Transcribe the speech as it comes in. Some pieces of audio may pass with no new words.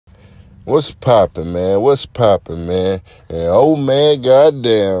What's poppin', man? What's poppin', man? And old man,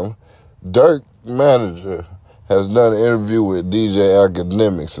 goddamn, Dirk manager has done an interview with DJ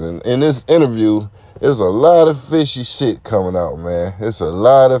Academics. And in this interview, there's a lot of fishy shit coming out, man. It's a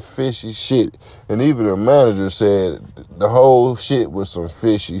lot of fishy shit. And even the manager said the whole shit was some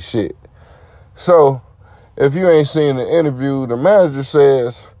fishy shit. So, if you ain't seen the interview, the manager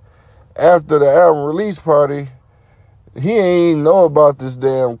says after the album release party, he ain't even know about this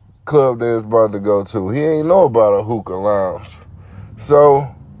damn club they was about to go to. He ain't know about a hookah lounge.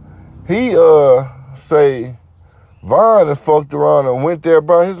 So he say Von had fucked around and went there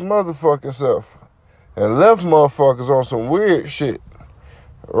by his motherfucking self and left motherfuckers on some weird shit.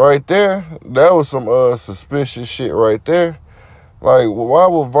 Right there, that was some suspicious shit right there. Like, why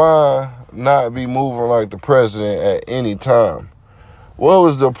would Von not be moving like the president at any time? What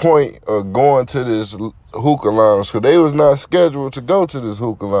was the point of going to this hookah lounge? Because they was not scheduled to go to this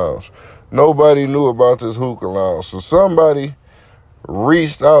hookah lounge. Nobody knew about this hookah lounge. So somebody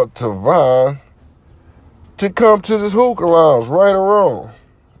reached out to Von to come to this hookah lounge, right or wrong.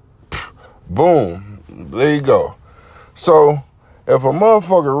 Boom. There you go. So if a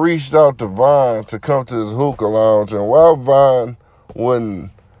motherfucker reached out to Von to come to this hookah lounge, and while Von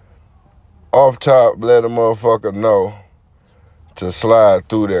wouldn't off top let a motherfucker know to slide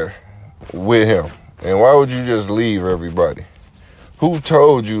through there with him. And why would you just leave everybody? Who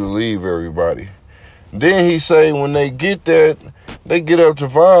told you to leave everybody? Then he say when they get there, they get up to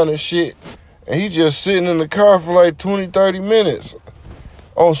Von and shit, and he just sitting in the car for like 20, 30 minutes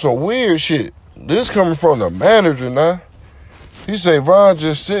on some weird shit. This coming from the manager now. He say Von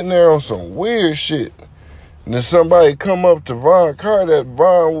just sitting there on some weird shit. And then somebody come up to Von's car, that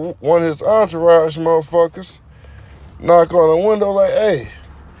Von, one of his entourage motherfuckers, knock on the window like, hey,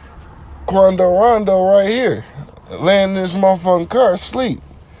 Quando Rondo right here, laying in this motherfucking car asleep.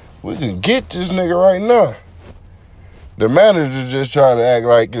 We can get this nigga right now. The manager just try to act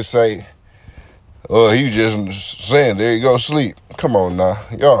like it say, he just saying, there you go, sleep. Come on now.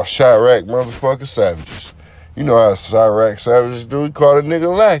 Y'all Chirac motherfucking savages. You know how Chirac savages do. He caught a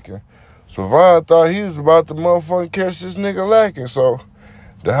nigga lacking. So Von thought he was about to motherfucking catch this nigga lacking. So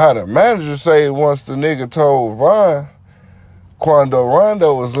how the manager say once the nigga told Von Quando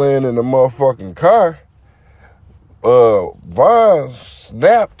Rondo was laying in the motherfucking car, Von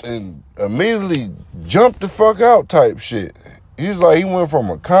snapped and immediately jumped the fuck out type shit. He's like, he went from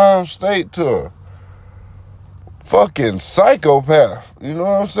a calm state to a fucking psychopath. You know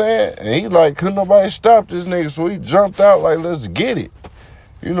what I'm saying? And he like, couldn't nobody stop this nigga, so he jumped out like, let's get it.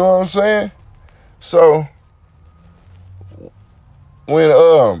 You know what I'm saying? So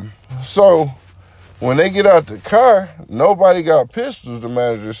when they get out the car, nobody got pistols, the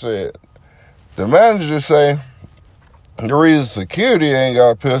manager said. The manager say the reason security ain't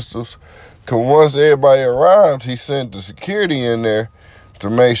got pistols, because once everybody arrived, he sent the security in there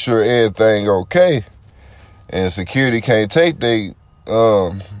to make sure everything okay. And security can't take they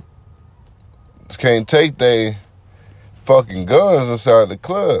fucking guns inside the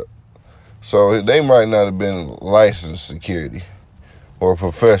club. So they might not have been licensed security or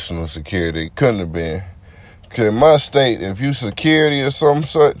professional security. Couldn't have been. Because in my state, if you security or some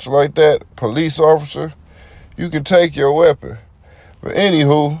such like that, police officer, you can take your weapon. But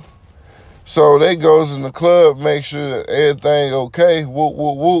anywho, so they goes in the club, make sure that everything okay, whoop,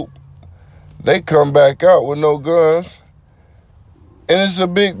 whoop, whoop. They come back out with no guns, and it's a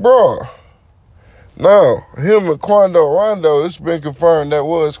big brawl. Now, him and Quando Rondo, it's been confirmed that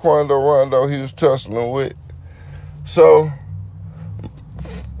was Quando Rondo he was tussling with. So,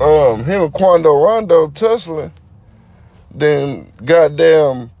 him and Quando Rondo tussling, then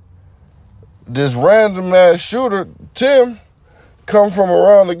goddamn, this random ass shooter, Tim, come from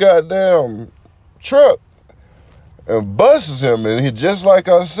around the goddamn truck and busts him. And he, just like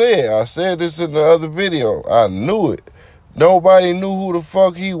I said this in the other video, I knew it. Nobody knew who the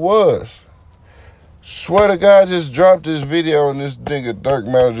fuck he was. Swear to God, just dropped this video and this nigga Dirk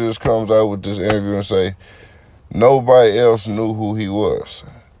manager just comes out with this interview and say, nobody else knew who he was.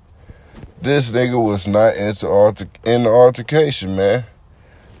 This nigga was not in the altercation, man.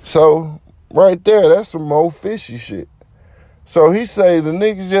 So, right there, that's some more fishy shit. So he say the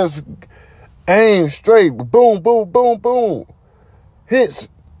nigga just aim straight, boom, boom, boom, boom. Hits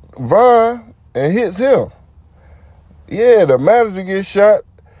Von and hits him. Yeah, the manager gets shot.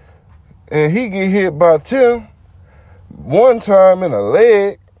 And he get hit by Tim one time in the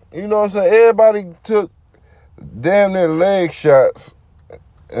leg. You know what I'm saying? Everybody took damn near leg shots.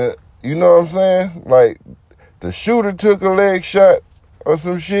 You know what I'm saying? Like, the shooter took a leg shot or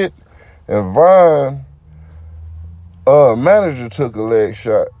some shit. And Von, manager took a leg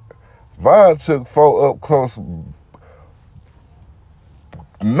shot. Vine took 4 up close,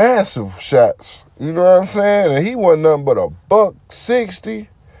 massive shots. You know what I'm saying? And he wasn't nothing but a $160.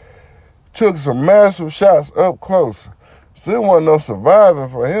 Took some massive shots up close. Still wasn't no surviving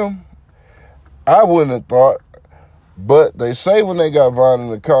for him. I wouldn't have thought. But they say when they got Vine in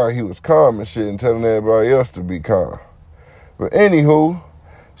the car, he was calm and shit and telling everybody else to be calm. But anywho,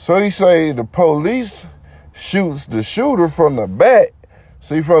 so he say the police shoots the shooter from the back.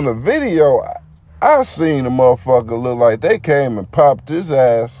 See, from the video, I seen the motherfucker look like they came and popped his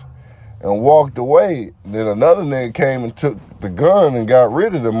ass and walked away. Then another nigga came and took the gun and got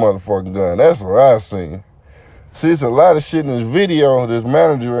rid of the motherfucking gun. That's what I seen. See, it's a lot of shit in this video this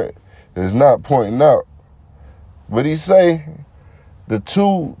manager is not pointing out. But he say the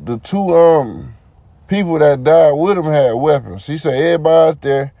two people that died with him had weapons. He said everybody out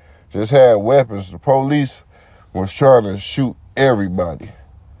there just had weapons. The police was trying to shoot everybody.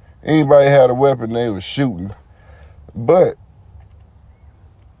 Anybody had a weapon, they was shooting. But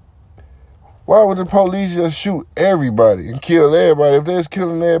why would the police just shoot everybody and kill everybody? If they was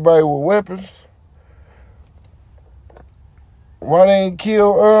killing everybody with weapons, why they ain't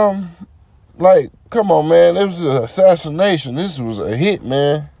kill, like, come on, man. This was an assassination. This was a hit,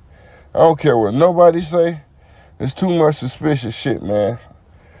 man. I don't care what nobody say. It's too much suspicious shit, man.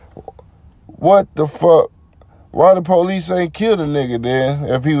 What the fuck? Why the police ain't kill the nigga then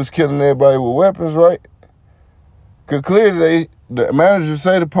if he was killing everybody with weapons, right? Because clearly the manager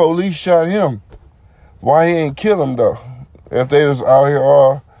say the police shot him. Why he ain't kill him, though? If they was out here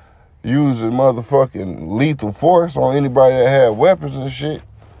all using motherfucking lethal force on anybody that had weapons and shit.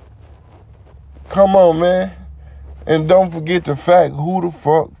 Come on, man. And don't forget the fact, who the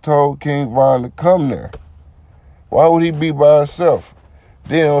fuck told King Von to come there? Why would he be by himself?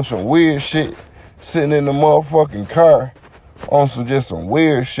 Then on some weird shit, sitting in the motherfucking car on some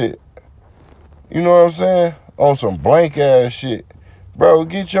weird shit. You know what I'm saying? On some blank ass shit. Bro,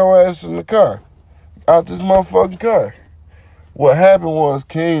 get your ass in the car. Out this motherfucking car. What happened was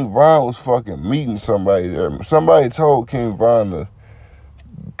King Von was fucking meeting somebody there. Somebody told King Von to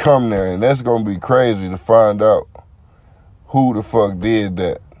come there, and that's gonna be crazy to find out who the fuck did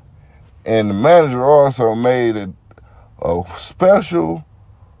that. And the manager also made a special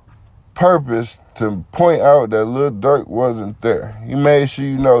purpose to point out that Lil Durk wasn't there. He made sure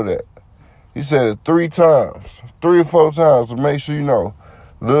you know that. He said it 3 times, 3 or 4 times to make sure you know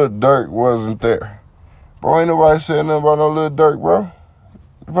Lil Durk wasn't there. Bro, ain't nobody said nothing about no Lil Durk, bro. What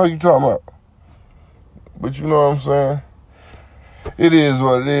the fuck you talking about? But you know what I'm saying? It is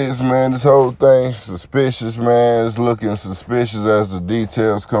what it is, man. This whole thing suspicious, man. It's looking suspicious as the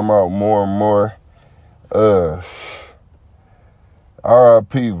details come out more and more.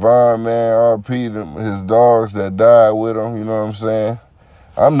 R.I.P. Von, man. R.I.P. his dogs that died with him, you know what I'm saying?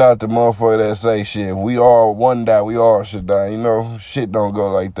 I'm not the motherfucker that say shit. If we all one die, we all should die. You know, shit don't go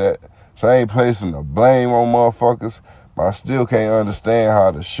like that. So I ain't placing the blame on motherfuckers, but I still can't understand how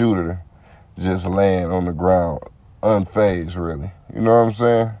the shooter just laying on the ground, unfazed, really. You know what I'm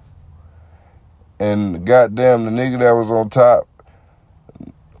saying? And goddamn, the nigga that was on top,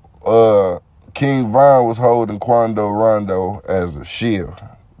 King Von was holding Quando Rondo as a shield.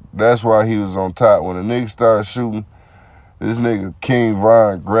 That's why he was on top. When the nigga started shooting, this nigga King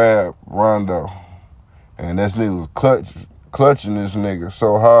Von grabbed Rondo. And this nigga was clutching this nigga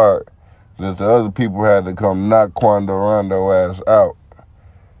so hard that the other people had to come knock Quando Rondo ass out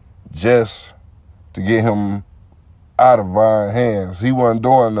just to get him out of Von's hands. He wasn't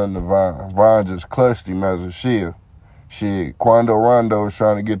doing nothing to Von. Von just clutched him as a shield. Shit, Quando Rondo was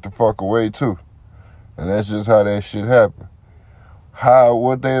trying to get the fuck away too. And that's just how that shit happened.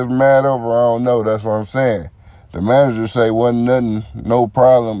 What they was mad over, I don't know. That's what I'm saying. The manager say wasn't nothing, no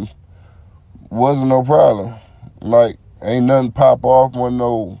problem. Wasn't no problem. Like, ain't nothing pop off, wasn't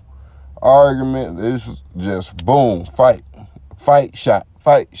no argument. It's just boom, fight shot.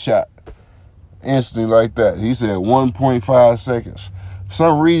 Instantly like that. He said 1.5 seconds. For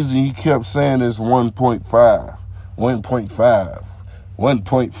some reason, he kept saying this 1.5.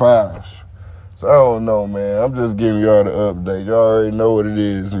 So I don't know, man. I'm just giving y'all the update. Y'all already know what it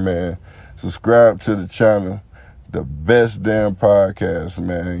is, man. Subscribe to the channel. The best damn podcast,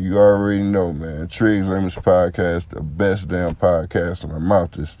 man. You already know, man. Triggs, Amos podcast, the best damn podcast. And I'm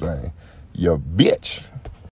out this thing. You bitch.